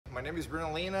My name is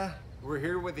Bruno Lina. We're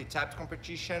here with the tapped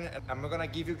competition, and I'm gonna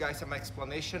give you guys some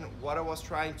explanation what I was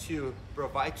trying to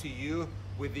provide to you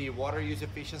with the water use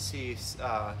efficiency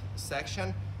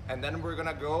section, and then we're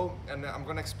gonna go and I'm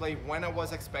gonna explain when I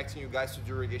was expecting you guys to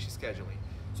do irrigation scheduling.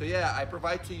 So yeah, I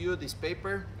provide to you this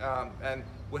paper, and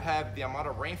we have the amount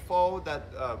of rainfall that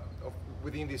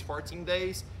within these 14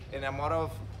 days and the amount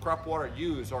of crop water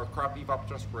use or crop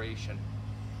evapotranspiration.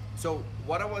 So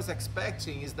what I was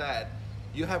expecting is that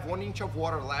you have 1 inch of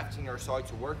water left in your soil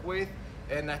to work with,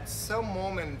 and at some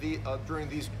moment during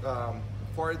this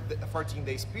 14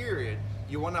 days period,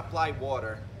 you want to apply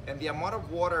water, and the amount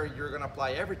of water you're going to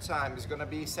apply every time is going to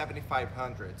be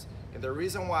 7,500. And the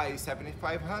reason why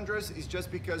 7,500 is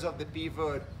just because of the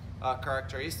pivot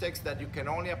characteristics, that you can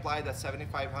only apply that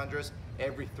 7,500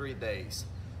 every 3 days.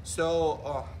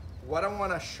 So what I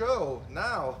want to show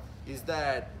now is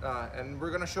that, and we're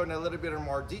going to show in a little bit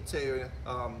more detail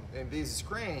in this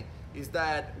screen, is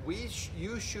that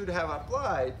you should have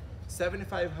applied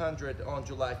 7,500 on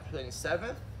July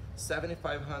 27th,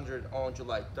 7,500 on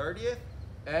July 30th,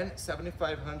 and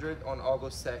 7,500 on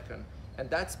August 2nd. And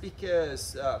that's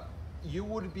because you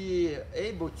would be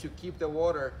able to keep the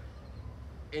water,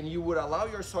 and you would allow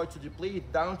your soil to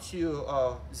deplete down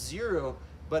to 0,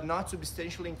 but not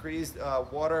substantially increase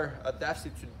water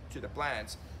deficit to the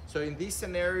plants. So in this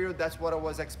scenario, that's what I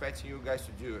was expecting you guys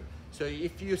to do. So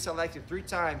if you selected 3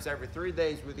 times every 3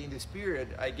 days within this period,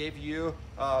 I gave you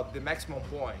the maximum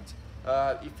point.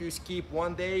 If you skip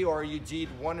 1 day or you did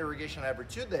 1 irrigation every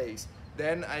 2 days,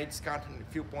 then I discounted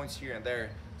a few points here and there.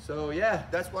 So yeah,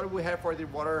 that's what we have for the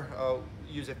water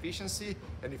use efficiency.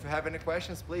 And if you have any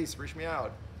questions, please reach me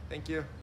out. Thank you.